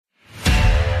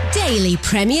Daily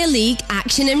Premier League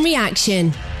action and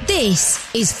reaction. This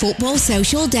is Football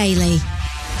Social Daily.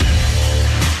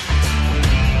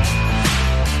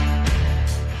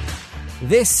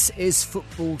 This is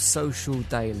Football Social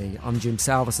Daily. I'm Jim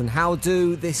Salverson. How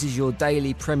do? This is your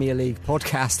daily Premier League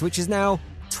podcast, which is now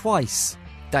twice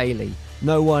daily.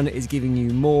 No one is giving you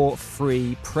more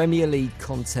free Premier League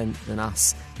content than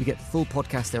us. You get the full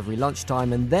podcast every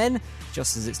lunchtime, and then,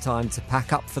 just as it's time to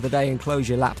pack up for the day and close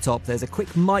your laptop, there's a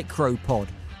quick micro pod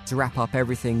to wrap up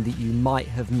everything that you might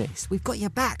have missed. We've got your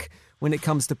back when it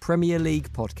comes to Premier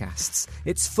League podcasts.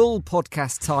 It's full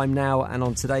podcast time now, and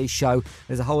on today's show,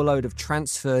 there's a whole load of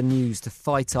transfer news to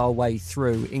fight our way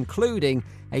through, including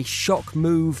a shock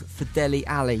move for Dele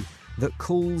Alli that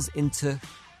calls into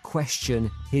question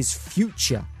his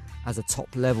future as a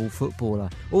top-level footballer.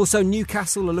 Also,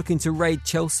 Newcastle are looking to raid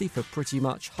Chelsea for pretty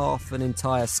much half an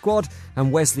entire squad,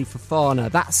 and Wesley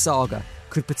Fofana, that saga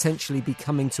could potentially be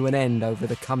coming to an end over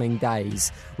the coming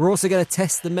days. We're also going to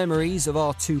test the memories of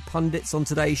our two pundits on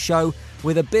today's show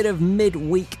with a bit of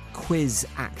mid-week quiz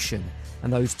action.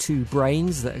 And those two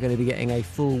brains that are going to be getting a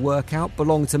full workout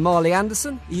belong to Marley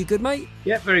Anderson. Are you good, mate?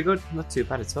 Yeah, very good. Not too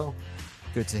bad at all.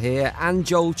 Good to hear. And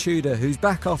Joel Tudor, who's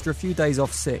back after a few days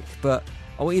off sick. But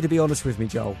I want you to be honest with me,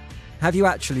 Joel. Have you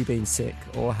actually been sick,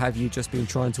 or have you just been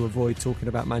trying to avoid talking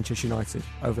about Manchester United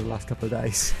over the last couple of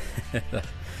days?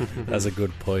 That's a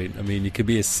good point. I mean, you could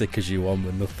be as sick as you want,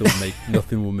 but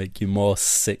nothing will make you more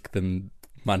sick than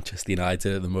Manchester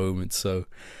United at the moment. So,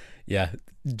 yeah,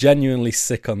 genuinely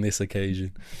sick on this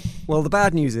occasion. Well, the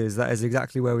bad news is that is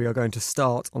exactly where we are going to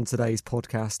start on today's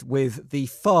podcast, with the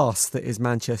farce that is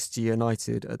Manchester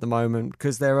United at the moment,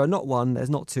 because there are not one, there's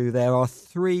not two, there are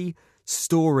three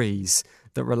stories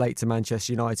that relate to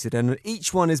Manchester United, and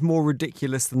each one is more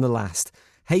ridiculous than the last.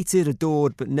 Hated,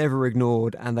 adored, but never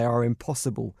ignored, and they are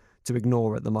impossible to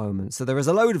ignore at the moment. So there is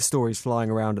a load of stories flying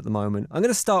around at the moment. I'm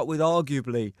going to start with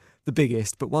arguably the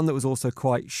biggest, but one that was also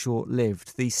quite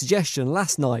short-lived. The suggestion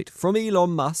last night from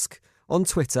Elon Musk on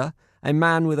Twitter, a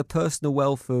man with a personal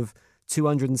wealth of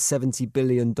 $270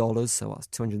 billion, so that's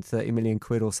 230 million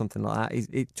quid or something like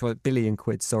that. Billion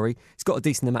quid, sorry. He's got a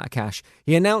decent amount of cash.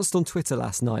 He announced on Twitter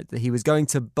last night that he was going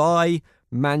to buy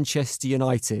Manchester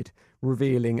United,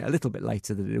 revealing a little bit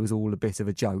later that it was all a bit of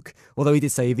a joke. Although he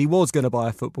did say if he was going to buy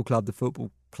a football club, the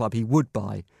football club he would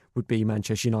buy would be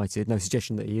Manchester United. No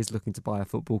suggestion that he is looking to buy a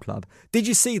football club. Did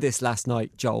you see this last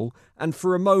night, Joel? And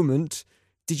for a moment,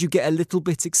 did you get a little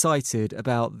bit excited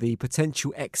about the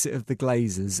potential exit of the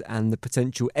Glazers and the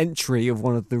potential entry of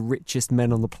one of the richest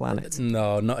men on the planet?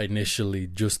 No, not initially,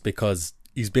 just because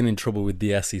he's been in trouble with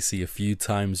the SEC a few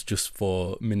times just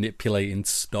for manipulating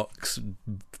stocks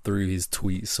through his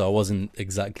tweets. So I wasn't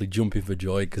exactly jumping for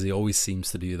joy, because he always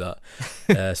seems to do that,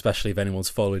 especially if anyone's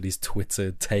followed his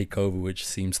Twitter takeover, which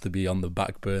seems to be on the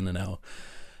back burner now.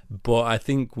 But I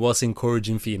think what's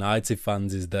encouraging for United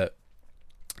fans is that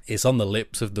it's on the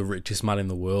lips of the richest man in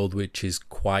the world, which is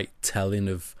quite telling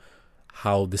of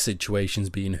how the situation's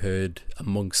being heard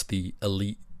amongst the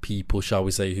elite people, shall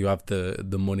we say, who have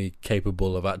the money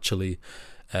capable of actually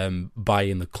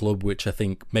buying the club, which I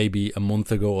think maybe a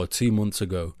month ago or 2 months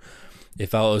ago, it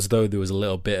felt as though there was a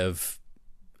little bit of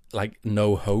like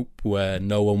no hope, where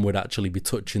no one would actually be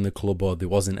touching the club or there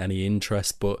wasn't any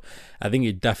interest. But I think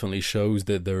it definitely shows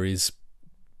that there is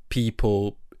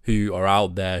people who are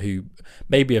out there who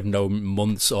maybe have known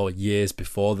months or years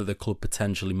before that the club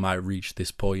potentially might reach this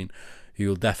point, who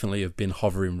will definitely have been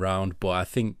hovering around. But I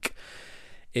think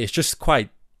it's just quite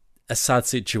a sad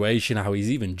situation how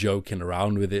he's even joking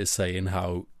around with it, saying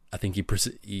how, I think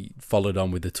he followed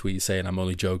on with the tweet saying, "I'm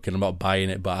only joking, I'm not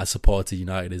buying it, but I supported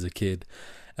United as a kid."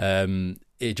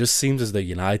 It just seems as though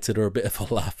United are a bit of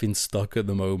a laughing stock at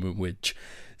the moment, which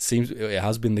seems it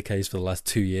has been the case for the last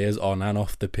 2 years on and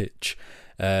off the pitch.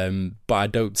 But I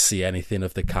don't see anything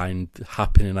of the kind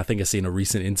happening. I think I've seen a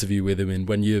recent interview with him, and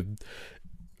when you're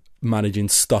managing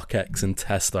StockX and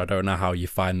Tesla, I don't know how you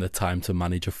find the time to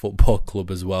manage a football club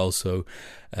as well. So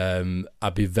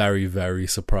I'd be very, very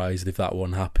surprised if that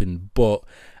one happened. But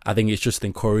I think it's just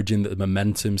encouraging that the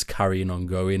momentum's carrying on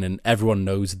going, and everyone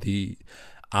knows the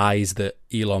eyes that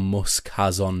Elon Musk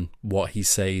has on what he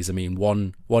says. I mean,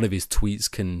 one of his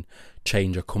tweets can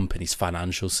change a company's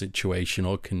financial situation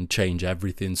or can change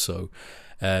everything. So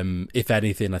if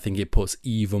anything, I think it puts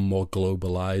even more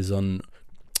global eyes on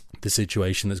the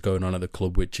situation that's going on at the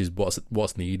club, which is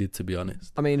what's needed, to be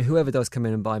honest. I mean, whoever does come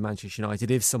in and buy Manchester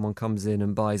United, if someone comes in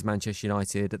and buys Manchester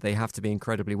United, they have to be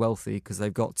incredibly wealthy, because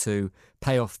they've got to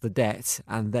pay off the debt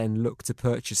and then look to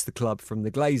purchase the club from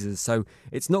the Glazers. So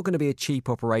it's not going to be a cheap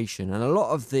operation. And a lot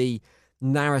of the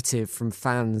narrative from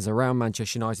fans around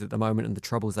Manchester United at the moment and the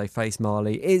troubles they face,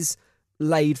 Marley, is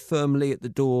laid firmly at the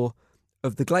door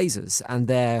of the Glazers and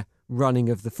their running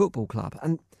of the football club.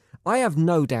 And I have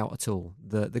no doubt at all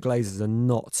that the Glazers are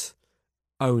not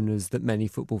owners that many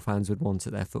football fans would want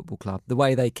at their football club. The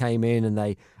way they came in and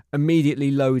they immediately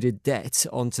loaded debt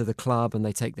onto the club and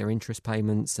they take their interest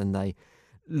payments and they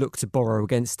look to borrow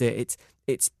against it.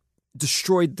 It's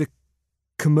destroyed the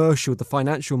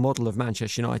financial model of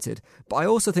Manchester United. But I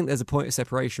also think there's a point of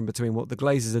separation between what the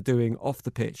Glazers are doing off the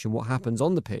pitch and what happens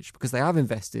on the pitch, because they have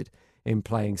invested in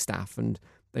playing staff and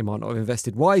they might not have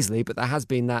invested wisely, but there has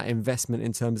been that investment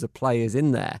in terms of players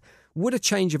in there. Would a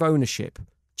change of ownership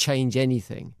change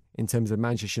anything in terms of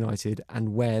Manchester United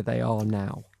and where they are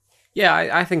now? Yeah,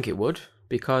 I think it would,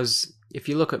 because if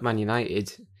you look at Man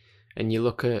United and you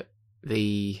look at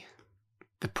the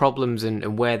problems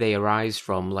and where they arise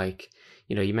from, like,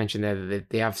 you know, you mentioned there that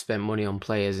they have spent money on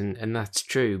players, and that's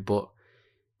true, but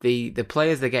the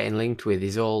players they're getting linked with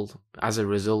is all as a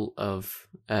result of,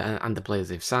 and the players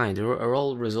they've signed are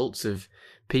all results of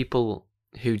people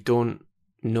who don't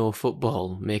know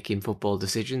football making football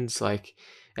decisions. Like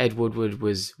Ed Woodward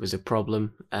was a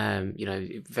problem, you know,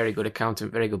 very good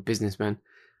accountant, very good businessman,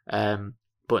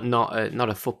 but not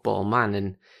a football man.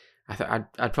 And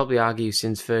I'd probably argue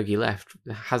since Fergie left,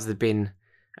 has there been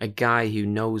a guy who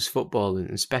knows football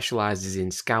and specialises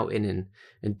in scouting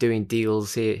and doing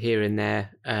deals here and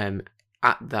there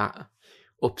at that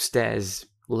upstairs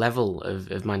level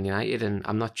of Man United? And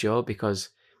I'm not sure, because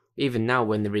even now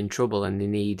when they're in trouble and they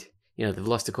need, you know, they've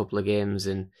lost a couple of games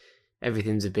and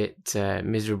everything's a bit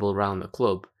miserable around the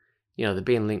club, you know, they're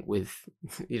being linked with,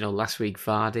 you know, last week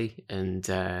Vardy and,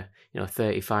 you know,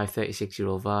 35,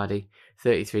 36-year-old Vardy,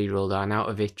 33-year-old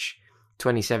Arnautovic,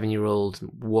 27-year-old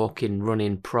walking,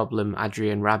 running problem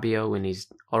Adrian Rabiot and his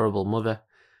horrible mother.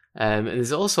 And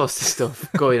there's all sorts of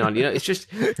stuff going on. You know, it's just...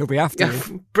 He'll be after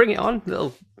you. Bring it on,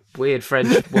 little weird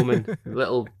French woman.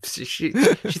 She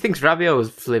thinks Rabiot was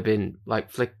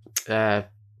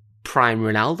prime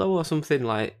Ronaldo or something.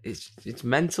 Like, it's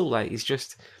mental. Like, he's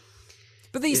just...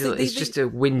 But he's just a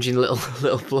whinging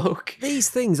little bloke. These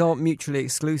things aren't mutually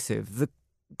exclusive. The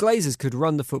Glazers could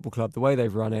run the football club the way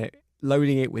they've run it,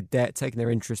 loading it with debt, taking their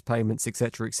interest payments,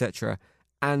 etc.,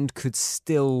 and could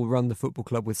still run the football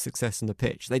club with success on the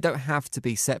pitch. They don't have to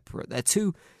be separate. They're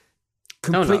two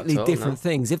completely different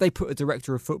things. If they put a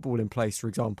director of football in place, for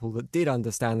example, that did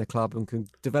understand the club and could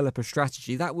develop a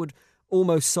strategy, that would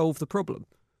almost solve the problem.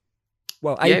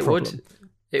 Well, problem.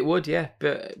 It would, yeah.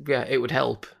 But yeah, it would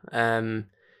help. I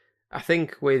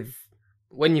think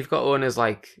when you've got owners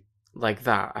like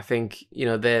that, I think, you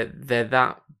know, they're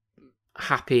that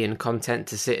happy and content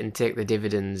to sit and take the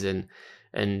dividends and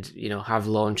you know, have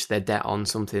launched their debt on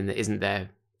something that isn't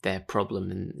their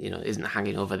problem and, you know, isn't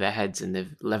hanging over their heads, and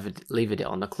they've levered it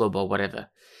on the club or whatever.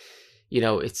 You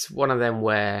know, it's one of them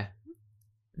where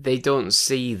they don't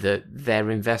see that their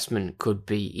investment could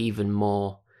be even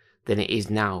more than it is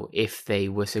now if they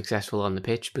were successful on the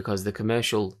pitch, because the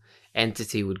commercial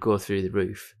entity would go through the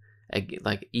roof,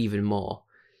 like even more.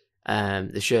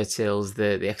 The shirt sales,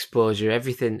 the exposure,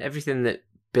 everything that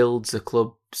builds the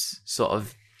club's sort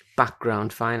of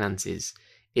background finances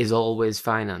is always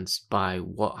financed by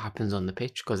what happens on the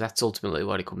pitch, because that's ultimately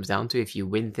what it comes down to. If you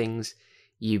win things,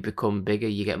 you become bigger,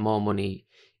 you get more money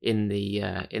in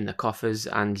the coffers,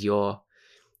 and if you're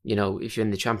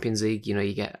in the Champions League, you know,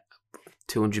 you get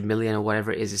 200 million or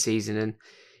whatever it is a season. And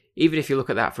even if you look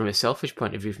at that from a selfish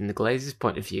point of view, from the Glazers'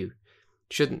 point of view,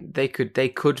 they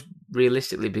could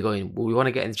realistically be going, well, we want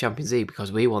to get in the Champions League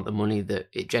because we want the money that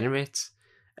it generates.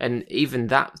 And even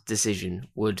that decision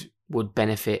would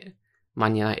benefit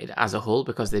Man United as a whole,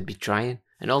 because they'd be trying.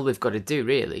 And all they've got to do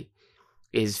really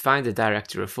is find a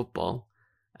director of football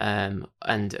and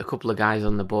a couple of guys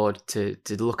on the board to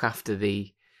look after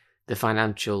the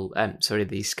financial,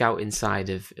 the scouting side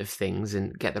of things,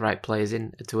 and get the right players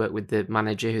in to work with the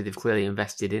manager who they've clearly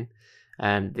invested in.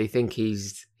 They think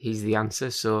he's the answer.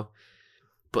 So,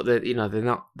 but they're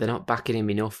not backing him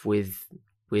enough with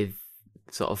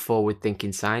sort of forward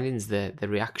thinking signings, the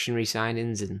reactionary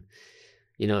signings, and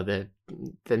you know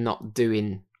they're not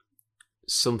doing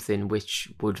something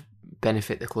which would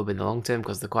benefit the club in the long term,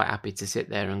 because they're quite happy to sit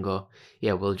there and go,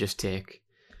 yeah, we'll just take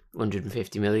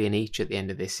 150 million each at the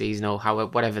end of this season, or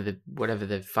whatever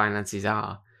the finances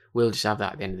are, we'll just have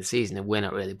that at the end of the season, and we're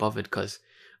not really bothered, because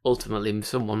ultimately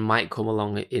someone might come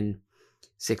along in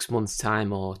 6 months'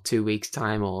 time, or 2 weeks'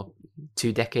 time, or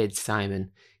 2 decades' time, and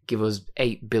give us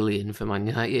 8 billion for Man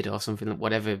United or something,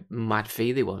 whatever mad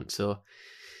fee they want. So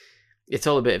it's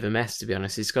all a bit of a mess, to be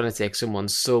honest. It's going to take someone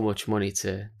so much money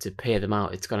to pay them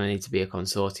out. It's going to need to be a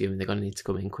consortium. They're going to need to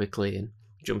come in quickly and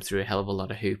jump through a hell of a lot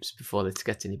of hoops before it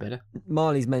gets any better.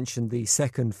 Marley's mentioned the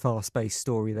second fast-paced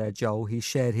story there, Joel. He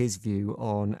shared his view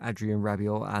on Adrien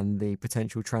Rabiot and the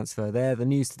potential transfer there. The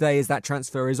news today is that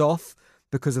transfer is off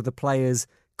because of the player's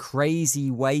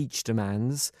crazy wage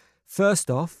demands.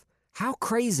 First off, how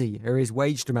crazy are his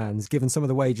wage demands, given some of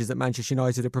the wages that Manchester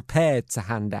United are prepared to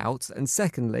hand out? And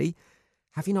secondly,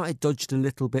 have United dodged a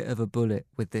little bit of a bullet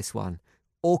with this one?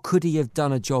 Or could he have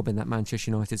done a job in that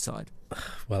Manchester United side?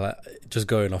 Well, just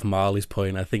going off Marley's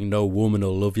point, I think no woman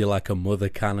will love you like a mother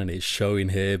can, and it's showing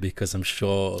here because I'm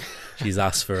sure she's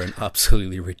asked for an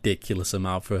absolutely ridiculous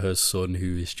amount for her son,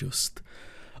 who is just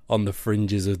on the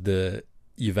fringes of the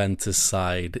Juventus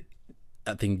side.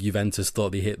 I think Juventus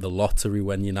thought they hit the lottery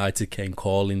when United came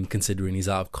calling, considering he's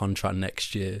out of contract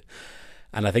next year.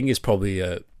 And I think it's probably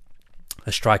a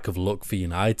strike of luck for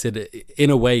United.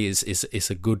 In a way, it's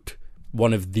a good...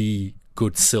 one of the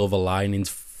good silver linings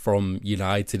from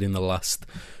United in the last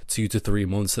 2 to 3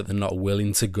 months, that they're not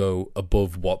willing to go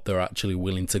above what they're actually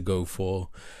willing to go for,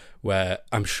 where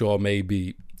I'm sure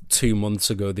maybe 2 months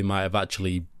ago they might have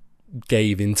actually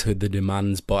gave into the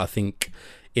demands. But I think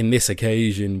in this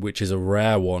occasion, which is a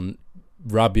rare one,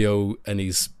 Rabiot and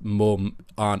his mum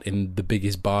aren't in the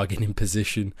biggest bargaining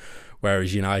position,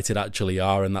 whereas United actually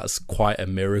are, and that's quite a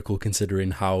miracle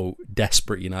considering how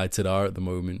desperate United are at the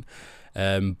moment.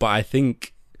 But I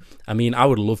think, I mean, I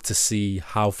would love to see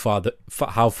how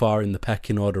far in the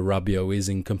pecking order Rabiot is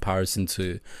in comparison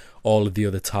to all of the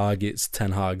other targets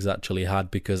Ten Hag's actually had,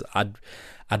 because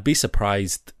I'd be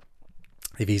surprised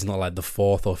if he's not like the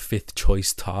 4th or 5th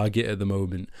choice target at the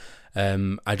moment.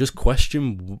 I just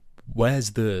question,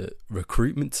 where's the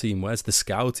recruitment team? Where's the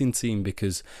scouting team?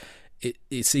 Because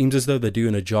it seems as though they're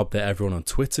doing a job that everyone on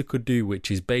Twitter could do, which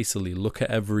is basically look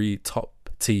at every top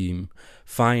team,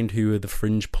 find who are the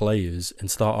fringe players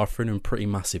and start offering them pretty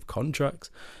massive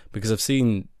contracts. Because I've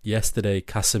seen yesterday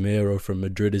Casemiro from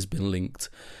Madrid has been linked.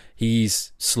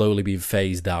 He's slowly being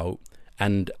phased out,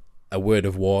 and a word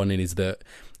of warning is that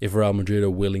if Real Madrid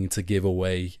are willing to give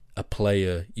away a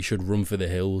player, you should run for the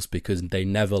hills, because they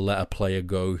never let a player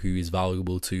go who is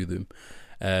valuable to them.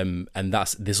 And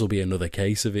this will be another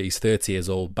case of it. He's 30 years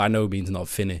old, by no means not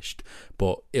finished,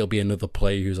 but it'll be another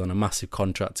player who's on a massive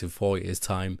contract in 4 years'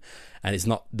 time, and it's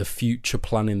not the future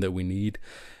planning that we need.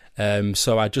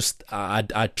 So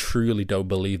I truly don't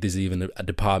believe there's even a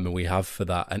department we have for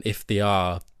that, and if they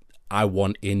are, I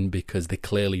want in, because they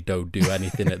clearly don't do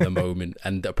anything at the moment,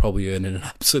 and they're probably earning an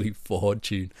absolute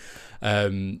fortune.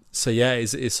 So yeah,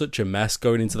 it's such a mess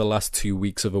going into the last 2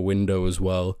 weeks of a window as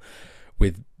well,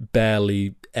 with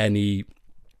barely any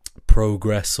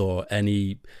progress or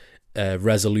any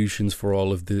resolutions for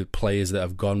all of the players that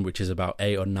have gone, which is about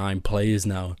 8 or 9 players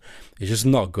now. It's just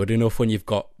not good enough when you've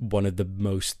got one of the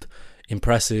most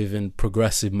impressive and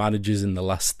progressive managers in the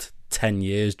last 10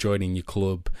 years joining your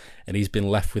club, and he's been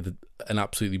left with an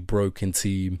absolutely broken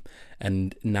team,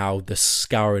 and now they're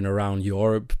scouring around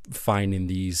Europe finding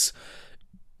these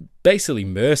basically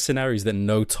mercenaries that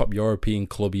no top European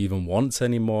club even wants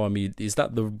anymore. I mean, is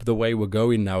that the way we're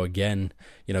going now again?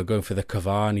 You know, going for the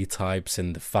Cavani types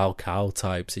and the Falcao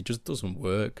types. It just doesn't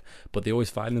work, but they always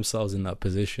find themselves in that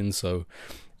position. So,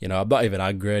 you know, I'm not even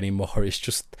angry anymore. It's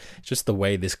just the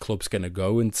way this club's going to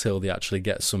go until they actually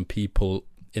get some people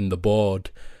in the board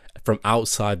from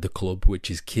outside the club,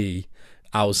 which is key,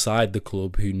 outside the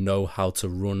club, who know how to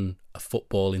run a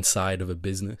football inside of a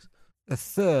business. A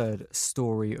third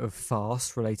story of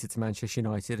farce related to Manchester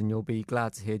United, and you'll be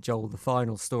glad to hear, Joel, the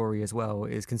final story as well,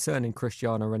 is concerning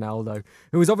Cristiano Ronaldo,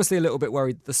 who was obviously a little bit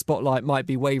worried the spotlight might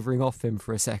be wavering off him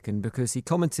for a second, because he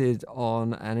commented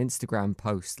on an Instagram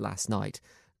post last night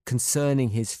concerning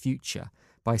his future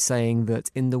by saying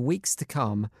that in the weeks to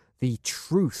come, the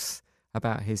truth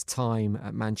about his time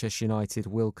at Manchester United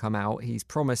will come out. He's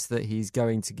promised that he's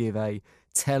going to give a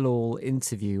tell-all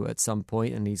interview at some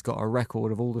point, and he's got a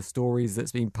record of all the stories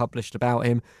that's been published about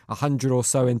him, 100 or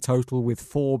so in total, with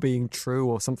 4 being true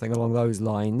or something along those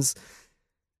lines.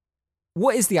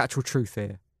 What is the actual truth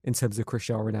here in terms of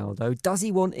Cristiano Ronaldo? Does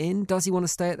he want in? Does he want to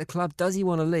stay at the club? Does he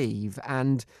want to leave?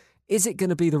 And is it going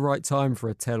to be the right time for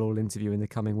a tell-all interview in the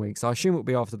coming weeks? I assume it'll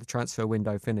be after the transfer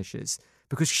window finishes,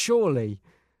 because surely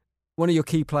one of your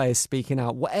key players speaking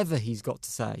out, whatever he's got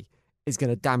to say, is going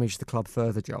to damage the club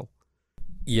further, Joel.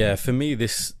 Yeah, for me,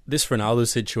 this Ronaldo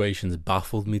situation's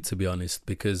baffled me, to be honest,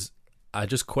 because I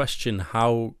just question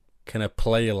how can a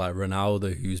player like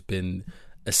Ronaldo, who's been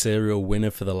a serial winner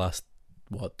for the last,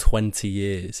 20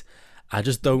 years, I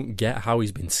just don't get how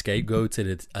he's been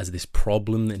scapegoated as this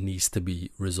problem that needs to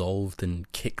be resolved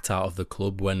and kicked out of the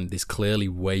club when there's clearly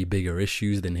way bigger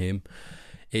issues than him.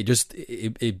 It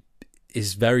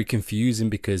is very confusing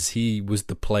because he was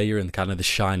the player and kind of the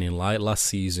shining light last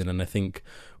season, and I think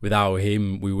without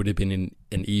him we would have been in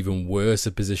an even worse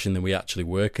position than we actually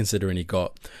were, considering he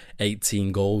got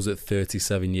 18 goals at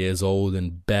 37 years old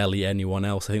and barely anyone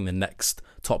else. I think the next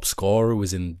top scorer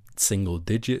was in single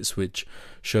digits, which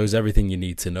shows everything you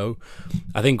need to know.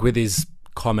 I think with his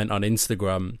comment on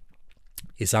Instagram,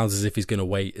 it sounds as if he's going to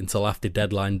wait until after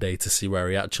deadline day to see where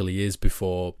he actually is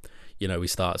before he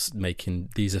starts making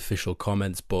these official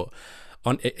comments. But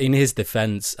in his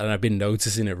defense, and I've been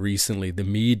noticing it recently, the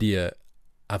media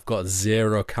have got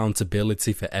zero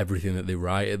accountability for everything that they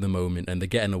write at the moment, and they're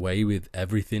getting away with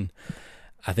everything.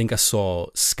 I think I saw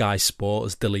Sky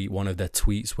Sports delete one of their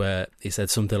tweets where it said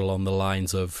something along the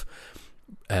lines of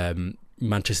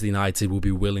Manchester United will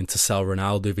be willing to sell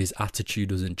Ronaldo if his attitude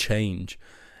doesn't change.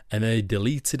 And they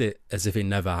deleted it as if it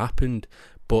never happened.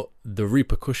 But the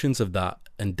repercussions of that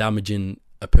and damaging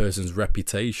a person's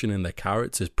reputation and their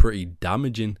character is pretty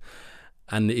damaging.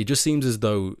 And it just seems as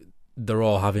though they're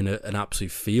all having an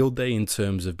absolute field day in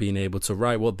terms of being able to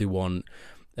write what they want,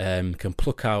 can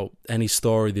pluck out any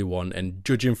story they want. And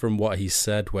judging from what he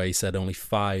said, where he said only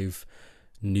 5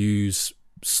 news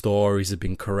stories have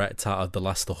been correct out of the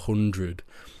last 100,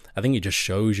 I think it just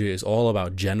shows you it's all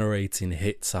about generating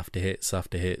hits after hits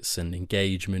after hits and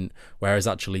engagement, whereas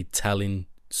actually telling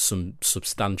some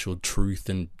substantial truth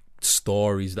and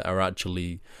stories that are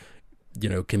actually,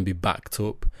 can be backed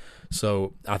up.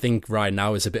 So I think right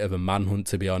now it's a bit of a manhunt,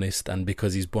 to be honest, and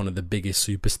because he's one of the biggest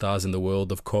superstars in the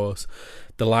world, of course,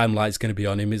 the limelight's going to be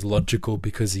on him. It's logical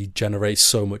because he generates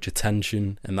so much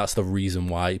attention, and that's the reason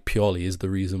why, purely is the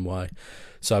reason why.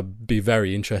 So I'd be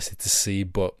very interested to see,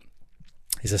 but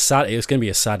it's going to be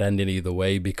a sad ending either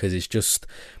way, because it's just,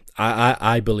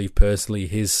 I believe personally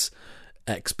his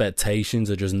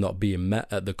expectations are just not being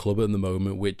met at the club at the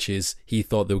moment, which is he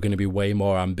thought they were going to be way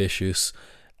more ambitious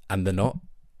and they're not.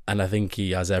 And I think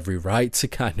he has every right to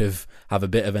kind of have a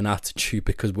bit of an attitude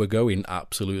because we're going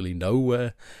absolutely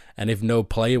nowhere. And if no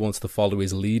player wants to follow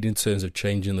his lead in terms of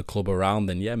changing the club around,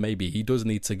 then yeah, maybe he does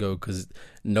need to go because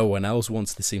no one else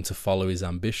wants to seem to follow his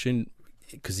ambition.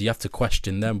 Because you have to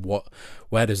question them.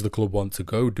 Where does the club want to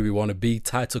go? Do we want to be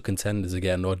title contenders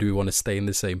again, or do we want to stay in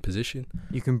the same position?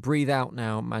 You can breathe out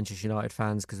now, Manchester United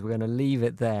fans, because we're going to leave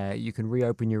it there. You can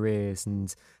reopen your ears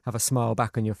and have a smile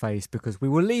back on your face, because we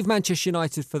will leave Manchester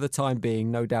United for the time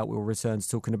being. No doubt we'll return to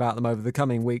talking about them over the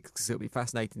coming weeks, because it'll be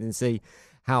fascinating to see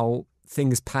how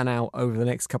things pan out over the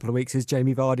next couple of weeks. Is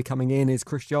Jamie Vardy coming in? Is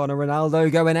Cristiano Ronaldo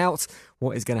going out?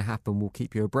 What is going to happen? We'll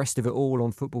keep you abreast of it all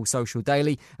on Football Social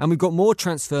Daily. And we've got more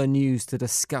transfer news to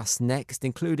discuss next,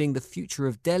 including the future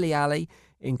of Dele Alli,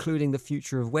 including the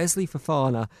future of Wesley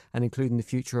Fofana, and including the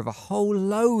future of a whole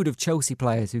load of Chelsea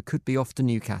players who could be off to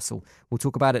Newcastle. We'll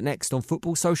talk about it next on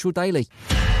Football Social Daily.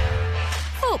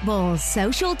 Football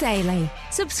Social Daily.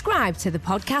 Subscribe to the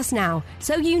podcast now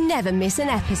so you never miss an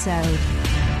episode.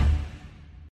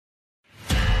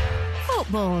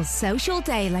 Football Social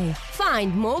Daily.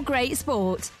 Find more great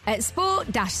sport at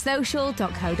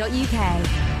sport-social.co.uk.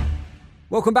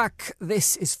 Welcome back.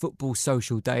 This is Football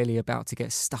Social Daily, about to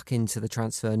get stuck into the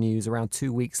transfer news. Around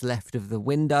 2 weeks left of the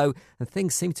window, and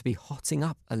things seem to be hotting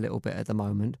up a little bit at the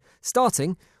moment.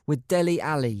 Starting with Dele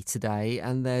Alli today,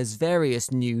 and there's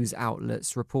various news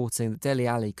outlets reporting that Dele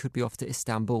Alli could be off to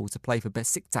Istanbul to play for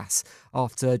Besiktas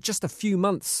after just a few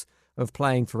months of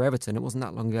playing for Everton. It wasn't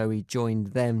that long ago he joined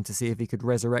them to see if he could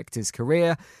resurrect his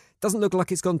career. Doesn't look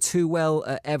like it's gone too well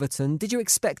at Everton. Did you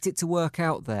expect it to work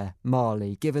out there,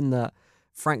 Marley, given that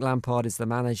Frank Lampard is the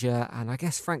manager, and I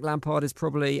guess Frank Lampard is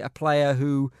probably a player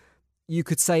who you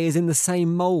could say is in the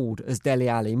same mould as Dele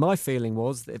Alli? My feeling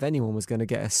was that if anyone was going to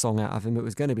get a song out of him, it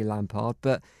was going to be Lampard,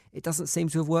 but it doesn't seem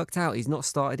to have worked out. He's not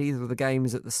started either of the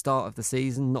games at the start of the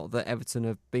season, not that Everton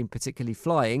have been particularly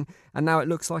flying, and now it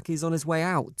looks like he's on his way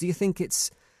out. Do you think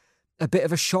it's a bit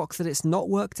of a shock that it's not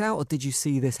worked out, or did you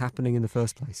see this happening in the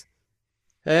first place?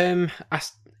 I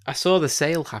saw the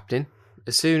sale happening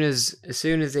as soon as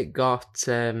it got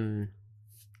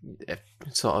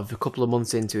sort of a couple of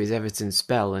months into his Everton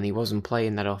spell, and he wasn't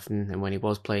playing that often. And when he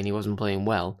was playing, he wasn't playing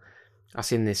well. I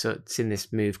seen this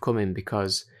move coming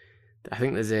because I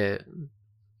think it's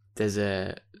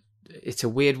a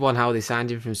weird one how they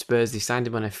signed him from Spurs. They signed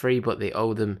him on a free, but they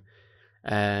owe them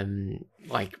I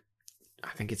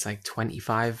think it's like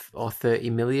 25 or 30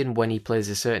 million when he plays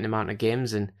a certain amount of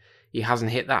games, and he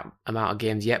hasn't hit that amount of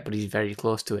games yet, but he's very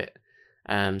close to it.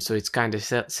 So it's kind of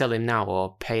sell him now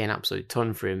or pay an absolute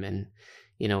ton for him, and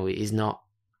he's not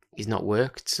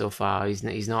worked so far.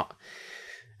 He's not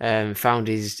found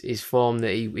his form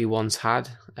that he once had,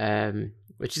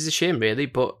 which is a shame, really.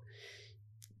 But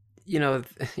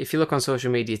if you look on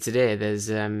social media today, there's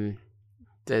the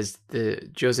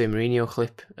Jose Mourinho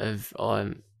clip of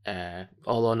All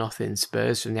or Nothing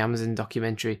Spurs from the Amazon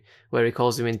documentary, where he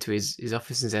calls him into his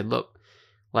office and said, "Look,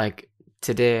 like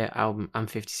today I'm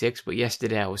 56, but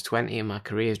yesterday I was 20 and my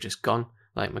career's just gone.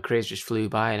 Like my career's just flew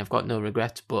by and I've got no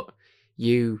regrets. But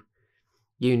you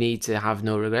need to have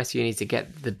no regrets. You need to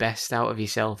get the best out of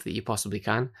yourself that you possibly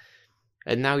can."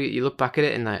 And now you look back at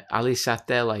it, and like Ali sat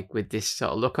there like with this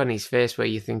sort of look on his face where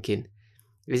you're thinking,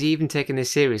 is he even taking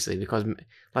this seriously? Because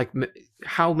like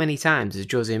how many times has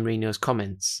Jose Mourinho's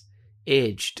comments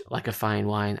aged like a fine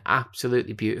wine,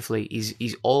 absolutely beautifully?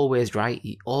 He's always right.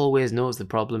 He always knows the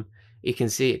problem. He can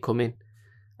see it coming.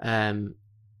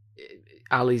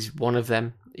 Ali's one of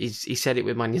them. He said it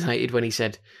with Man United when he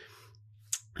said,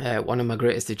 one of my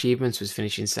greatest achievements was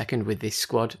finishing second with this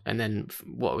squad, and then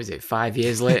what was it? 5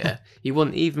 years later, he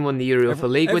even won the Europa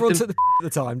League with them. Everyone took the at the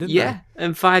time, didn't they?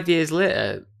 And 5 years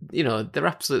later, they're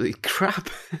absolutely crap.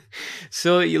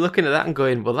 So you're looking at that and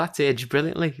going, well, that's aged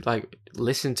brilliantly. Like,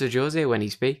 listen to Jose when he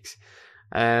speaks.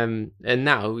 And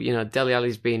now, Dele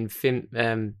Alli's been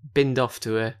binned off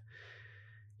to a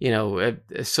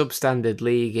substandard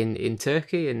league in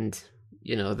Turkey, and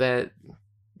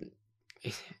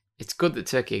it's good that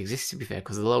Turkey exists, to be fair,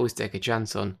 because they'll always take a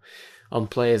chance on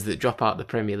players that drop out of the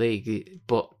Premier League.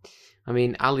 But I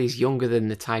mean, Ali's younger than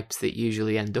the types that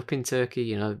usually end up in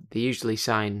Turkey. They usually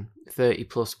sign 30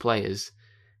 plus players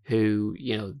who,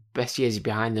 best years are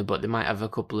behind them, but they might have a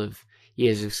couple of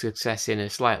years of success in a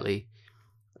slightly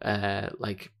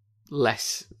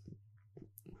less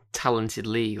talented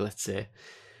league, let's say.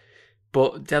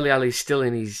 But Dele Alli's still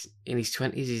in his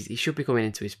 20s. He should be coming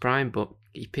into his prime, but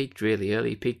he peaked really early.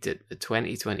 He peaked at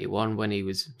 2021 when he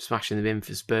was smashing them in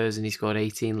for Spurs, and he scored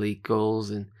 18 league goals,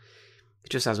 and it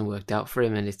just hasn't worked out for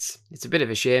him, and it's a bit of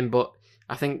a shame. But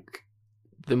I think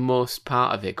the most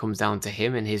part of it comes down to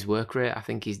him and his work rate. I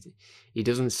think he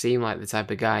doesn't seem like the type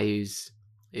of guy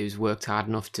who's worked hard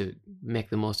enough to make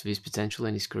the most of his potential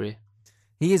in his career.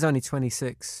 He is only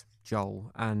 26,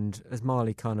 Joel, and as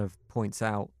Marley kind of points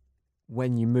out,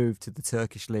 when you move to the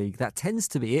Turkish league, that tends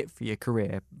to be it for your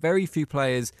career. Very few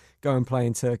players go and play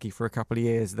in Turkey for a couple of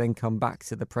years, then come back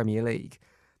to the Premier League.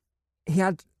 He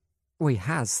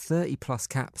has 30 plus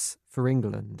caps for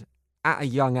England at a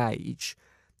young age.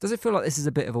 Does it feel like this is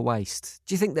a bit of a waste?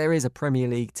 Do you think there is a Premier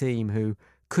League team who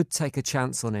could take a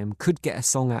chance on him, could get a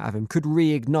song out of him, could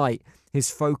reignite his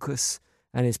focus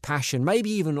and his passion, maybe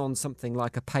even on something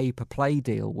like a pay-per-play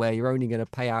deal where you're only going to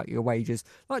pay out your wages?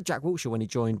 Like Jack Wilshere when he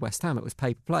joined West Ham, it was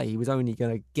pay-per-play. He was only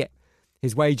going to get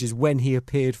his wages when he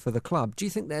appeared for the club. Do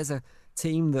you think there's a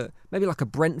team that, maybe like a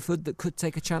Brentford, that could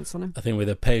take a chance on him? I think with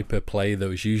a pay-per-play,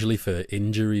 though, it's usually for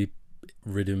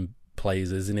injury-ridden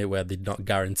players, isn't it, where they're not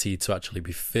guaranteed to actually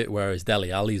be fit, whereas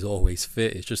Dele Alli's always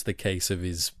fit. It's just the case of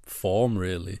his form,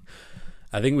 really.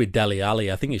 I think with Dele Alli,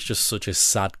 I think it's just such a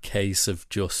sad case of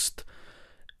just...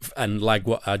 And like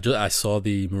what I saw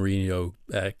the Mourinho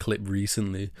clip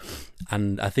recently,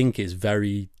 and I think it's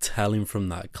very telling from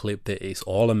that clip that it's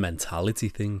all a mentality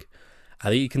thing. I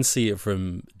think you can see it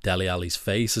from Dele Alli's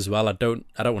face as well. I don't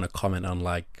want to comment on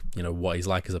what he's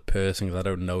like as a person, because I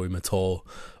don't know him at all.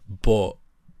 But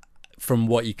from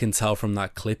what you can tell from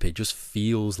that clip, it just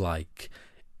feels like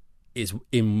it's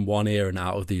in one ear and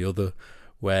out of the other,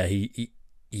 where he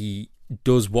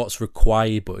does what's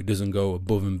required, but it doesn't go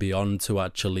above and beyond to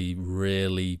actually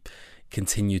really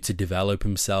continue to develop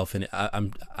himself. And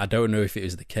I don't know if it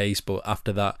was the case, but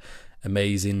after that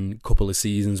amazing couple of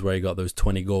seasons where he got those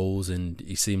 20 goals and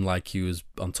he seemed like he was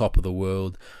on top of the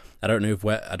world, I don't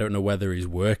know whether his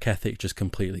work ethic just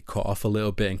completely cut off a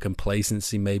little bit and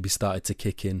complacency maybe started to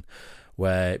kick in,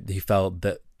 where he felt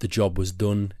that the job was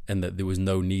done and that there was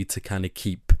no need to kind of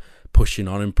keep pushing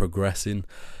on and progressing.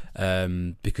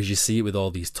 Because you see it with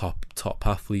all these top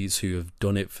athletes who have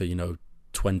done it for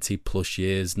 20 plus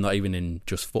years, not even in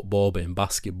just football but in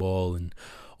basketball and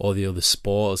all the other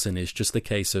sports, and it's just the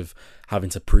case of having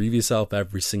to prove yourself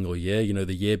every single year.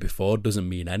 The year before doesn't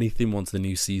mean anything once the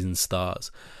new season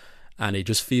starts, and it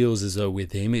just feels as though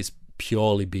with him it's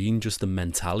purely been just a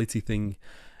mentality thing.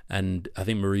 And I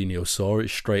think Mourinho saw it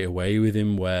straight away with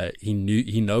him, where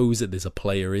he knows that there's a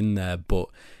player in there, but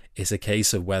it's a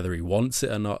case of whether he wants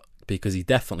it or not, because he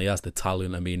definitely has the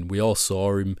talent. I mean, we all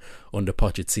saw him under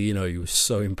Pochettino. He was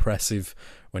so impressive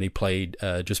when he played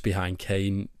just behind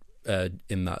Kane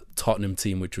in that Tottenham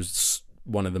team, which was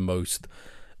one of the most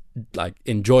like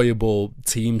enjoyable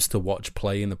teams to watch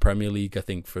play in the Premier League, I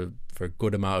think, for a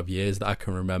good amount of years that I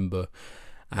can remember.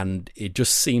 And it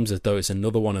just seems as though it's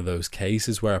another one of those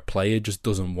cases where a player just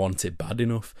doesn't want it bad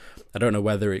enough. I don't know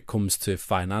whether it comes to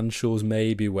financials,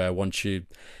 maybe, where once you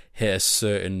hit a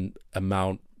certain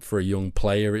amount for a young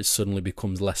player, it suddenly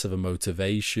becomes less of a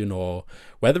motivation, or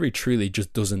whether he truly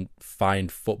just doesn't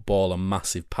find football a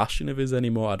massive passion of his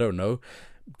anymore. I don't know.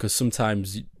 Because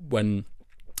sometimes when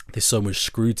there's so much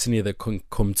scrutiny that can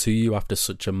come to you after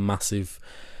such a massive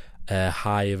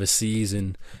high of a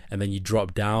season, and then you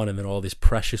drop down, and then all this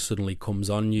pressure suddenly comes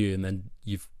on you, and then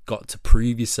you've got to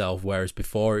prove yourself, whereas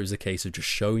before it was a case of just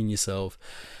showing yourself.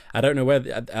 I don't know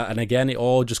whether, and again, it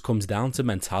all just comes down to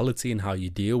mentality and how you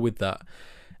deal with that.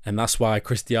 And that's why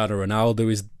Cristiano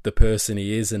Ronaldo is the person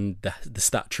he is and the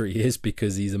stature he is,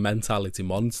 because he's a mentality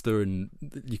monster, and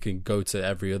you can go to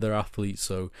every other athlete.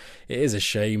 So it is a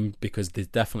shame, because there's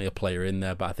definitely a player in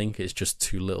there, but I think it's just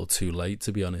too little too late,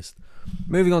 to be honest.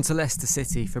 Moving on to Leicester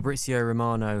City, Fabrizio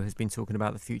Romano has been talking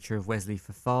about the future of Wesley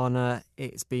Fofana.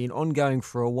 It's been ongoing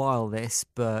for a while, this,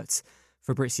 but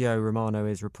Fabrizio Romano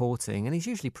is reporting, and he's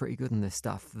usually pretty good in this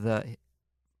stuff, that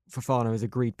Fofana has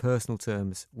agreed personal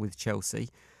terms with Chelsea,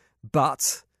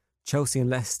 but Chelsea and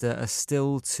Leicester are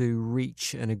still to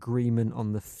reach an agreement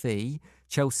on the fee.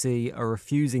 Chelsea are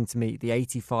refusing to meet the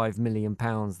 £85 million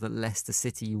that Leicester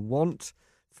City want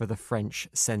for the French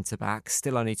centre-back,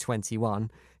 still only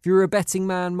 21. If you were a betting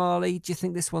man, Marley, do you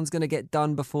think this one's going to get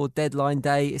done before deadline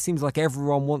day? It seems like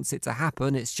everyone wants it to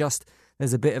happen. It's just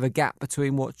there's a bit of a gap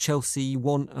between what Chelsea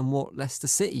want and what Leicester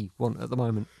City want at the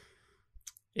moment.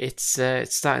 It's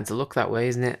starting to look that way,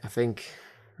 isn't it? I think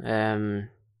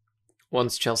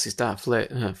once Chelsea start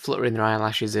fluttering their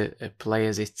eyelashes at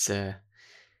players,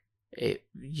 it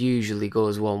usually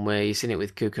goes one way. You've seen it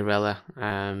with Cucurella.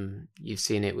 You've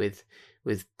seen it with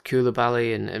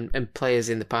Koulibaly and players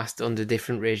in the past under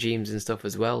different regimes and stuff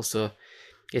as well. So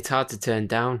it's hard to turn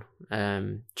down.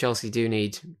 Chelsea do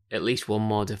need at least one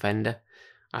more defender.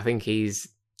 I think he's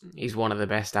one of the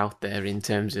best out there in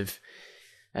terms of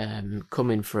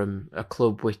coming from a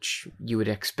club which you would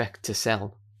expect to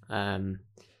sell.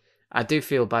 I do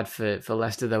feel bad for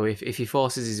Leicester though. If he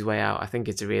forces his way out, I think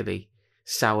it's a really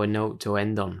sour note to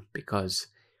end on, because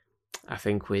I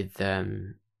think with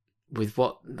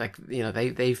what, like, you know,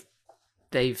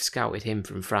 they've scouted him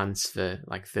from France for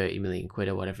like 30 million quid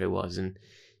or whatever it was, and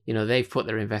you know they've put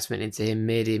their investment into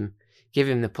him, give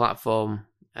him the platform,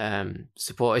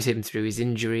 supported him through his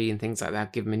injury and things like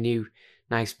that, give him a new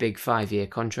nice big 5-year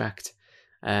contract,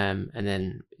 and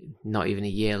then not even a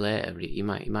year later he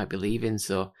might be leaving.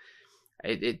 So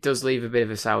it does leave a bit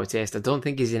of a sour taste. I don't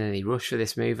think he's in any rush for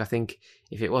this move. I think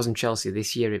if it wasn't Chelsea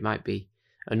this year, it might be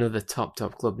another top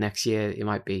club next year.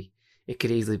 It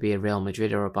could easily be a Real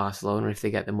Madrid or a Barcelona if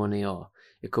they get the money, or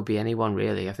it could be anyone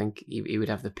really. I think he would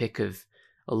have the pick of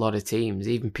a lot of teams,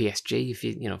 even PSG. If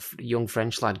you know, young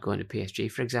French lad going to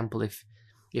PSG, for example, if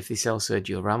they sell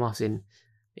Sergio Ramos in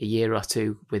a year or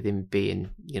two, with him being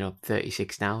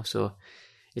 36 now. So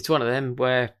it's one of them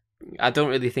where I don't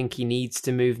really think he needs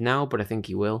to move now, but I think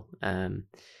he will.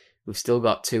 We've still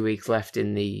got 2 weeks left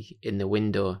in the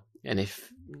window, and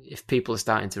if people are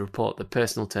starting to report the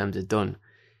personal terms are done,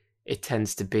 it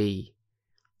tends to be,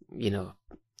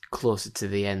 closer to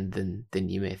the end than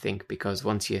you may think, because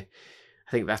I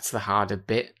think that's the harder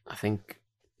bit. I think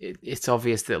it's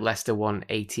obvious that Leicester won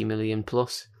 80 million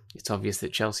plus. It's obvious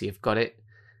that Chelsea have got it.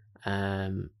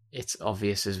 It's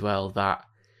obvious as well that,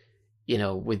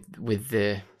 with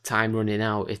the time running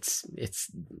out, it's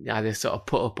either sort of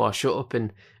put up or shut up.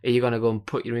 And are you going to go and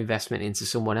put your investment into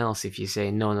someone else if you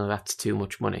say, no, that's too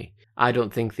much money? I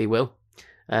don't think they will.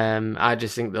 I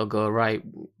just think they'll go, right,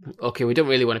 okay, we don't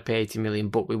really want to pay 80 million,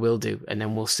 but we will do. And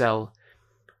then we'll sell,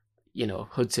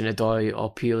 Hudson-Odoi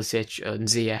or Pulisic and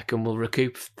Ziyech, and we'll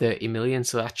recoup 30 million.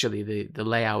 So actually the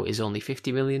layout is only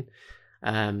 50 million.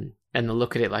 And they'll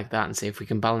look at it like that and say, if we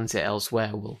can balance it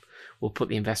elsewhere, we'll put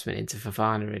the investment into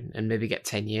Fofana and maybe get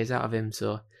 10 years out of him.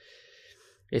 So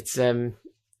it's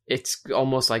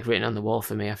almost like written on the wall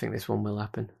for me. I think this one will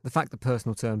happen. The fact that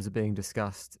personal terms are being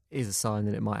discussed is a sign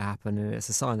that it might happen, and it's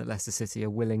a sign that Leicester City are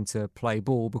willing to play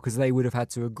ball, because they would have had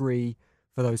to agree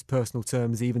for those personal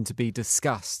terms even to be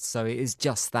discussed. So it is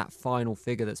just that final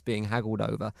figure that's being haggled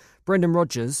over. Brendan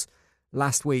Rodgers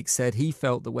last week said he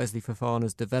felt that Wesley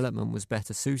Fofana's development was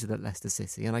better suited at Leicester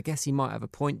City, and I guess he might have a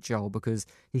point, Joel, because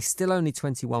he's still only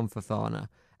 21, Fofana.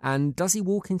 And does he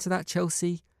walk into that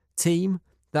Chelsea team,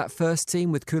 that first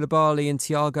team with Koulibaly and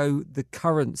Thiago, the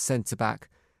current centre-back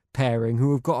pairing,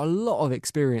 who have got a lot of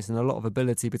experience and a lot of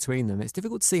ability between them? It's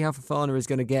difficult to see how Fofana is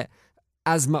going to get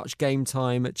as much game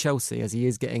time at Chelsea as he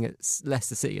is getting at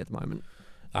Leicester City at the moment?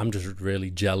 I'm just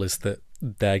really jealous that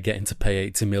they're getting to pay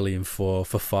 80 million for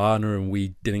Fofana and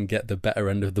we didn't get the better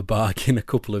end of the bargain a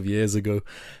couple of years ago.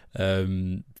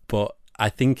 But I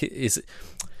think it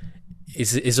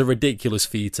is a ridiculous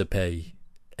fee to pay.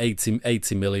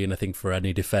 80 million, I think, for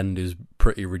any defender is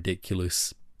pretty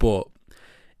ridiculous. But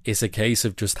it's a case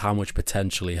of just how much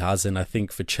potential he has. And I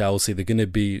think for Chelsea, they're going to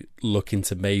be looking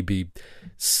to maybe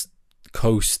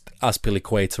coast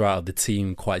Azpilicueta out of the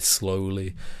team quite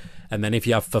slowly. And then if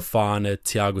you have Fofana,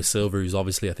 Thiago Silva, who's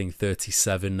obviously, I think,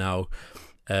 37 now,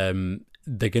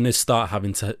 they're going to start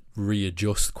having to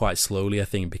readjust quite slowly, I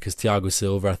think, because Thiago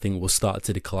Silva, I think, will start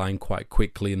to decline quite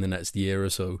quickly in the next year or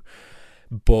so.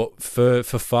 But for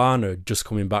Fofana, just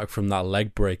coming back from that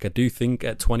leg break, I do think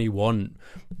at 21,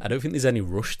 I don't think there's any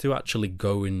rush to actually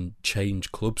go and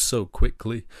change clubs so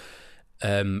quickly.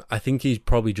 I think he's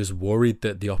probably just worried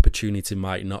that the opportunity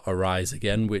might not arise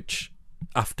again, which,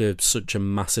 after such a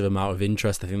massive amount of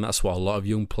interest, I think that's what a lot of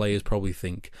young players probably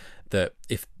think, that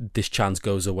if this chance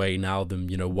goes away now, then,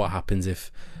 you know, what happens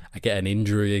if I get an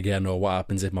injury again, or what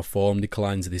happens if my form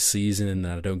declines this season and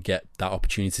I don't get that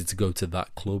opportunity to go to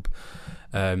that club.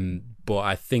 But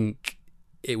I think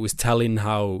it was telling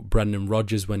how Brendan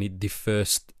Rodgers, when they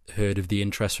first heard of the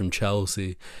interest from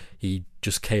Chelsea, he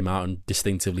just came out and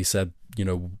distinctively said, you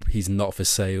know, he's not for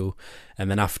sale. And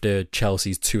then after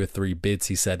Chelsea's 2 or 3 bids,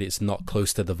 he said it's not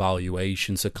close to the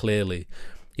valuation. So clearly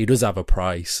he does have a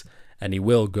price, and he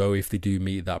will go if they do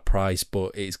meet that price.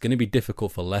 But it's going to be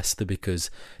difficult for Leicester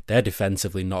because they're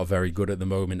defensively not very good at the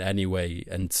moment anyway.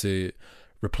 And to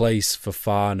replace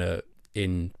Fofana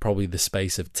in probably the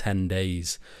space of 10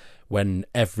 days, when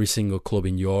every single club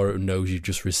in Europe knows you've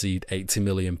just received £80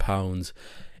 million,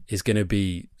 is going to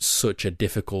be such a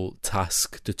difficult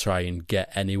task to try and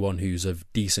get anyone who's of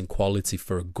decent quality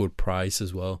for a good price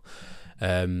as well.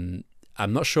 I'm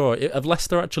not sure. Have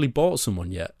Leicester actually bought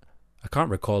someone yet? I can't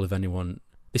recall if anyone...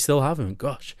 They still haven't.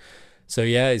 Gosh. So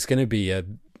yeah, it's going to be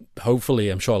hopefully,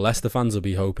 I'm sure Leicester fans will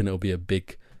be hoping it'll be a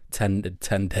big 10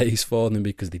 days for them,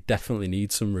 because they definitely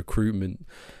need some recruitment,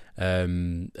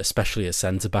 especially at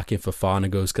centre-back if Fofana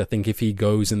goes. Because I think if he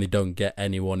goes and they don't get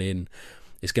anyone in,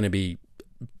 it's going to be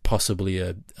possibly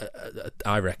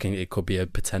I reckon it could be a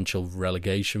potential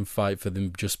relegation fight for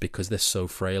them, just because they're so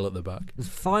frail at the back. The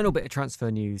final bit of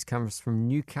transfer news comes from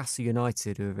Newcastle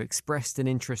United, who have expressed an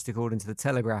interest, according to the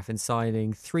Telegraph, in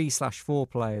signing 3/4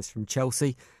 players from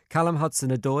Chelsea: Callum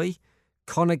Hudson-Odoi,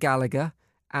 Conor Gallagher,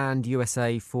 and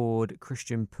USA forward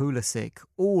Christian Pulisic,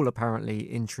 all apparently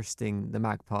interesting the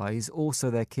Magpies.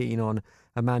 Also, they're keen on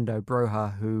Armando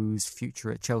Broja, whose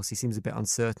future at Chelsea seems a bit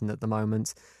uncertain at the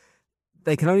moment.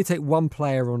 They can only take one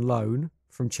player on loan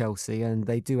from Chelsea, and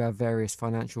they do have various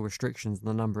financial restrictions on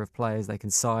the number of players they can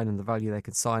sign and the value they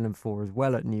can sign them for as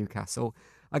well at Newcastle.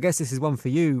 I guess this is one for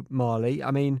you, Marley.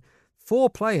 I mean, 4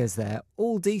 players there,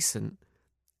 all decent.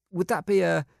 Would that be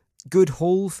a good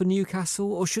haul for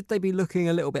Newcastle, or should they be looking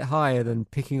a little bit higher than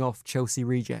picking off Chelsea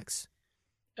rejects?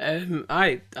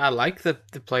 I like the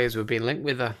players we've been linked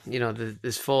with. You know,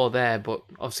 there's 4 there, but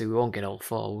obviously we won't get all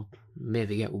 4. We'll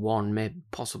maybe get 1, maybe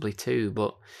possibly 2.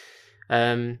 But I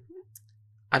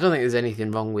don't think there's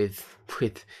anything wrong with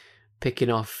picking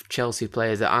off Chelsea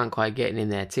players that aren't quite getting in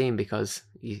their team, because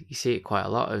you see it quite a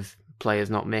lot of players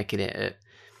not making it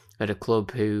at a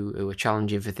club who are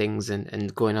challenging for things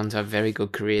and going on to have very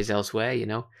good careers elsewhere. You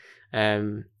know,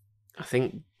 I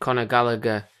think Conor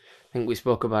Gallagher, I think we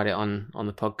spoke about it on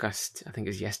the podcast, I think it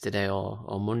was yesterday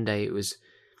or Monday. It was,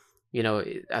 you know,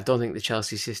 I don't think the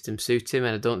Chelsea system suits him,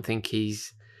 and I don't think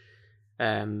he's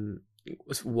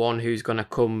one who's going to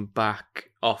come back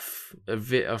off a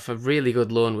really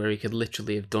good loan where he could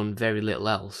literally have done very little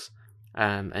else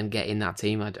and get in that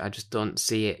team. I just don't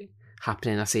see it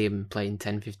happening. I see him playing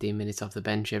 10-15 minutes off the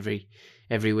bench every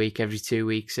week, every 2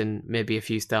 weeks, and maybe a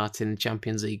few starts in the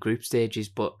Champions League group stages,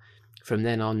 but from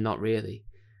then on, not really.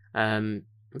 The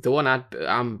one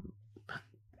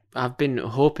I've been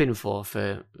hoping for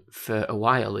a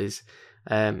while is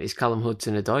Callum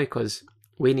Hudson-Odoi, because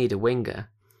we need a winger.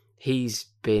 He's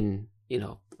been, you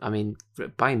know, I mean,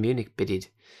 Bayern Munich bidded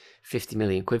 50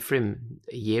 million quid for him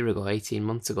a year ago, 18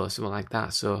 months ago, something like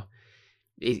that. So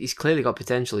he's clearly got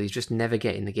potential. He's just never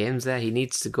getting the games there. He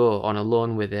needs to go on a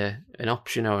loan with an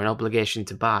option or an obligation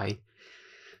to buy.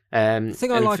 The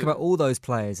thing I like about all those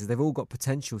players is they've all got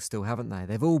potential still, haven't they?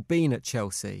 They've all been at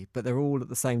Chelsea, but they're all at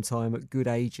the same time at good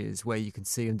ages where you can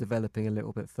see them developing a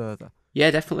little bit further.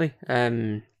 Yeah, definitely.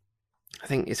 I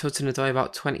think it's Hudson-Odoi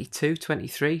about 22,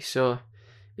 23, so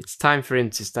it's time for him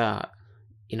to start,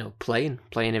 you know, playing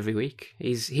every week.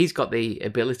 He's got the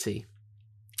ability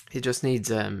He just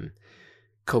needs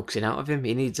coaxing out of him.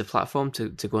 He needs a platform to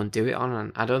go and do it on,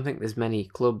 and I don't think there's many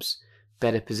clubs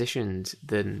better positioned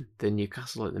than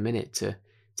Newcastle at the minute to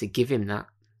give him that,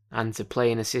 and to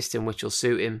play in a system which will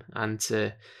suit him, and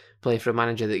to play for a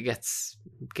manager that gets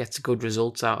good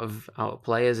results out of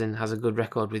players and has a good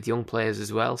record with young players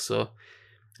as well. So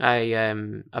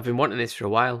I've been wanting this for a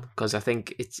while, because I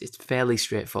think it's fairly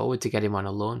straightforward to get him on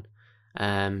a loan,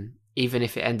 even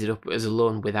if it ended up as a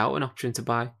loan without an option to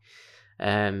buy.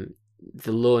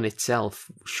 The loan itself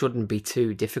shouldn't be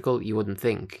too difficult, you wouldn't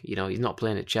think. You know, he's not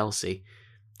playing at Chelsea.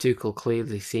 Tuchel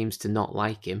clearly seems to not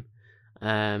like him,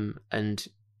 and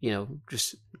you know,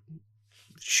 just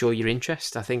show your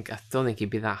interest. I don't think he'd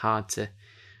be that hard to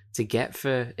get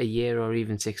for a year or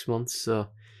even 6 months. So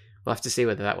we'll have to see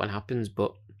whether that one happens.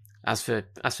 But as for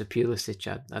Pulisic,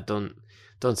 I don't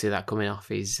see that coming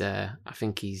off. I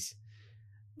think he's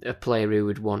a player who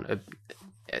would want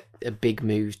a big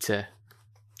move to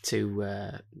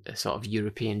a sort of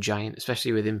European giant,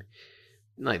 especially with him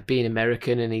like being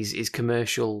American, and his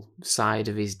commercial side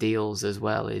of his deals as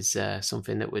well is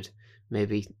something that would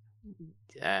maybe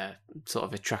sort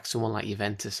of attract someone like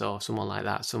Juventus or someone like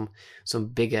that, some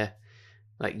bigger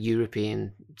like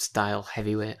European style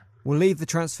heavyweight. We'll leave the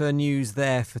transfer news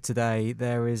there for today.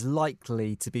 There is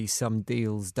likely to be some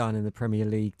deals done in the Premier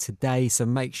League today, so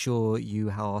make sure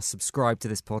you are subscribed to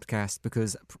this podcast,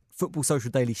 because Football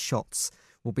Social Daily Shots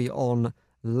will be on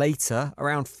later.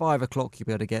 Around 5 o'clock, you'll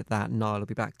be able to get that. Niall will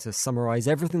be back to summarise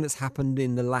everything that's happened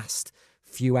in the last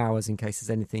few hours in case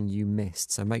there's anything you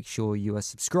missed. So make sure you are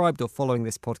subscribed or following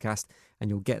this podcast, and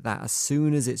you'll get that as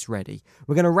soon as it's ready.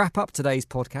 We're going to wrap up today's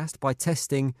podcast by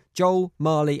testing Joel,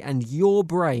 Marley and your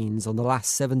brains on the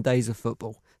last 7 days of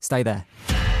football. Stay there.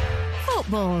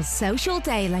 Football Social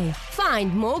Daily.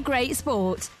 Find more great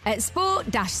sport at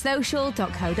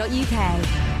sport-social.co.uk.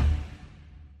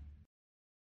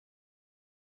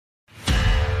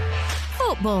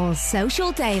 Football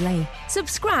Social Daily.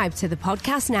 Subscribe to the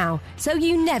podcast now so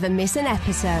you never miss an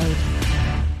episode.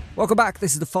 Welcome back.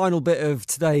 This is the final bit of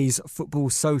today's Football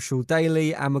Social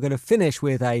Daily, and we're going to finish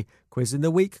with a quiz in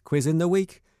the week, quiz in the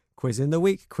week, quiz in the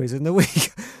week, quiz in the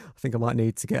week. I think I might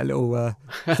need to get a little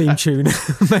theme tune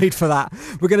made for that.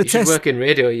 We're going to test. You should work in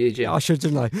radio, Eugene. I should,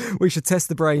 shouldn't I? We should test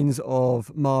the brains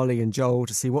of Marley and Joel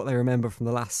to see what they remember from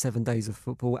the last 7 days of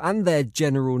football and their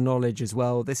general knowledge as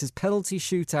well. This is penalty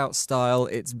shootout style.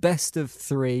 It's best of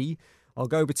 3. I'll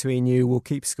go between you. We'll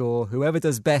keep score. Whoever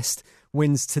does best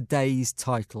wins today's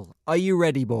title. Are you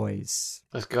ready, boys?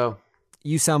 Let's go.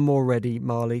 You sound more ready,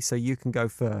 Marley, so you can go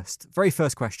first. Very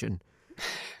first question.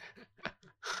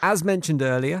 As mentioned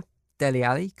earlier, Dele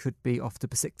Alli could be off to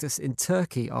Besiktas in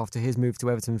Turkey after his move to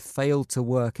Everton failed to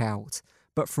work out.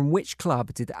 But from which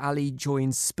club did Ali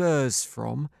join Spurs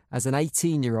from as an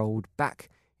 18-year-old back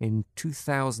in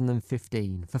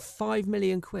 2015 for £5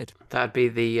 million? That'd be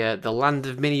the land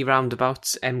of mini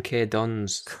roundabouts, MK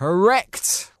Dons.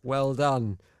 Correct. Well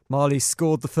done. Marley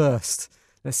scored the first.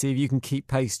 Let's see if you can keep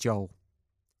pace, Joel.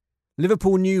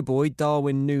 Liverpool new boy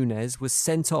Darwin Núñez was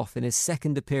sent off in his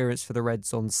second appearance for the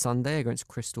Reds on Sunday against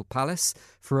Crystal Palace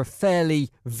for a fairly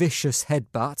vicious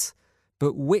headbutt.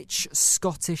 But which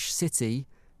Scottish city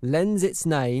lends its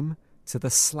name to the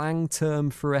slang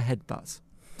term for a headbutt?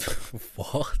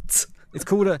 What?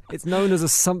 It's known as a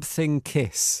something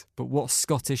kiss, but what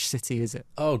Scottish city is it?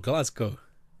 Oh, Glasgow.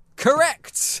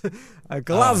 Correct! A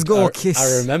Glasgow kiss.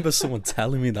 I remember someone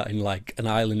telling me that in like an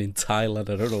island in Thailand.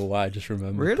 I don't know why, I just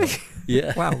remember. Really? That.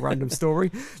 Yeah. Wow, random story.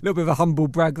 A little bit of a humble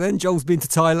brag then. Joel's been to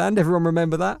Thailand. Everyone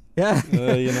remember that? Yeah.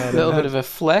 A little bit of a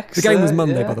flex. The game was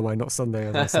Monday, by the way, not Sunday,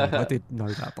 as I said. I did know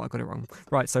that, but I got it wrong.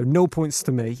 Right, so 0 points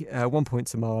to me, 1 point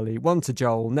to Marley, 1 to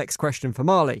Joel. Next question for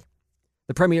Marley.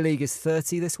 The Premier League is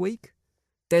 30 this week.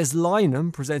 Des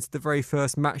Lynam presented the very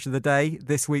first match of the day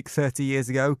this week 30 years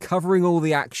ago, covering all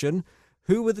the action.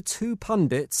 Who were the two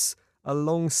pundits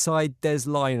alongside Des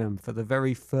Lynam for the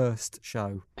very first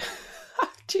show?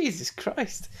 Jesus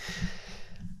Christ.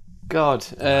 God.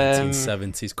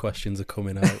 1970s questions are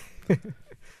coming out.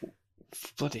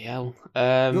 Bloody hell.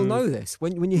 You'll know this.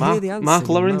 When you hear the answer. Mark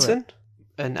Lawrenson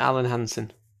and Alan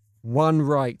Hansen. 1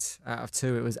 right out of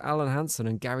 2. It was Alan Hansen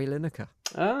and Gary Lineker.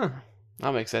 Ah,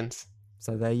 that makes sense.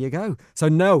 So there you go. So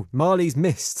no, Marley's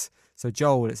missed. So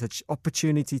Joel, it's an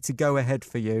opportunity to go ahead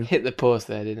for you. Hit the post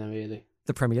there, didn't I, really?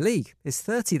 The Premier League is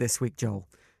 30 this week, Joel.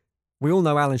 We all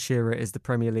know Alan Shearer is the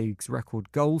Premier League's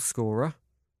record goal scorer,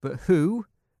 but who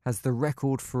has the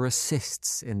record for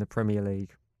assists in the Premier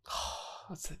League?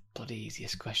 That's the bloody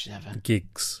easiest question ever.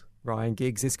 Giggs. Ryan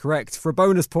Giggs is correct. For a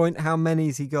bonus point, how many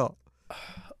has he got?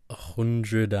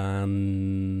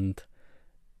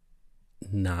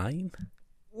 109.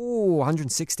 Ooh,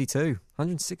 162.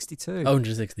 162.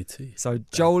 162. So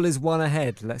Joel is one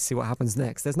ahead. Let's see what happens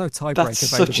next. There's no tiebreak That's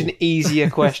available. such an easier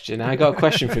question. I got a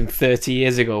question from 30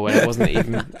 years ago when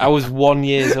I was 1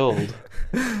 year old.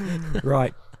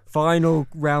 Right. Final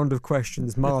round of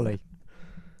questions. Marley.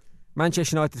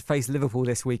 Manchester United face Liverpool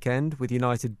this weekend with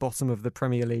United bottom of the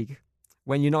Premier League.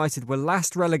 When United were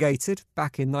last relegated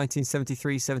back in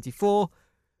 1973-74,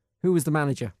 who was the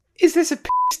manager? Is this a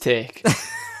piss take?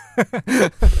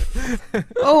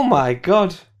 Oh my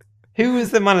God. Who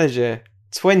was the manager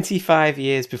 25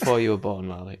 years before you were born,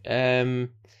 Marley? It's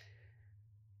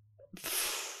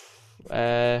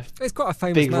quite a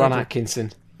famous Big manager. Ron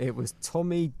Atkinson. It was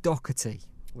Tommy Docherty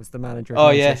was the manager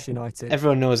of Manchester United.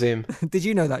 Everyone knows him. Did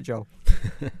you know that, Joel?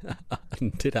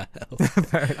 Did I help?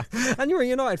 Fair enough. And you're a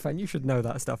United fan. You should know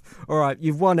that stuff. All right,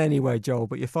 you've won anyway, Joel.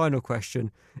 But your final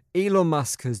question. Elon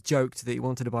Musk has joked that he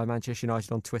wanted to buy Manchester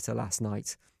United on Twitter last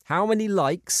night. How many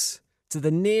likes to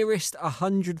the nearest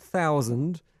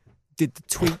 100,000 did the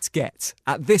tweet get?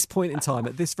 At this point in time,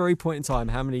 at this very point in time,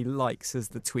 how many likes has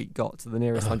the tweet got to the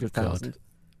nearest 100,000?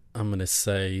 I'm going to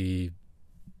say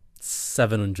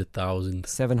 700,000.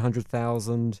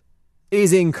 700,000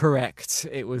 is incorrect.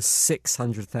 It was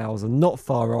 600,000. Not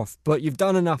far off, but you've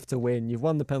done enough to win. You've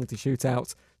won the penalty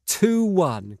shootout.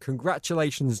 2-1.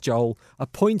 Congratulations, Joel. A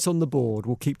point on the board.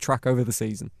 We'll keep track over the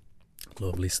season.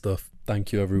 Lovely stuff.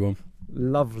 Thank you, everyone.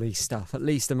 Lovely stuff. At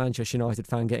least a Manchester United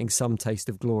fan getting some taste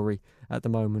of glory at the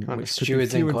moment, And which could be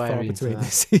Stuart's few and far inquiry between into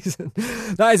this season.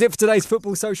 That is it for today's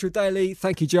Football Social Daily.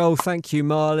 Thank you, Joel. Thank you,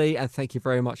 Marley. And thank you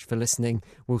very much for listening.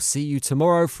 We'll see you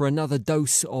tomorrow for another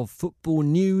dose of football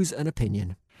news and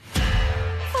opinion.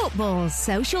 Football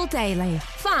Social Daily.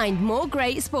 Find more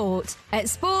great sport at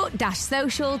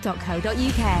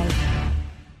sport-social.co.uk.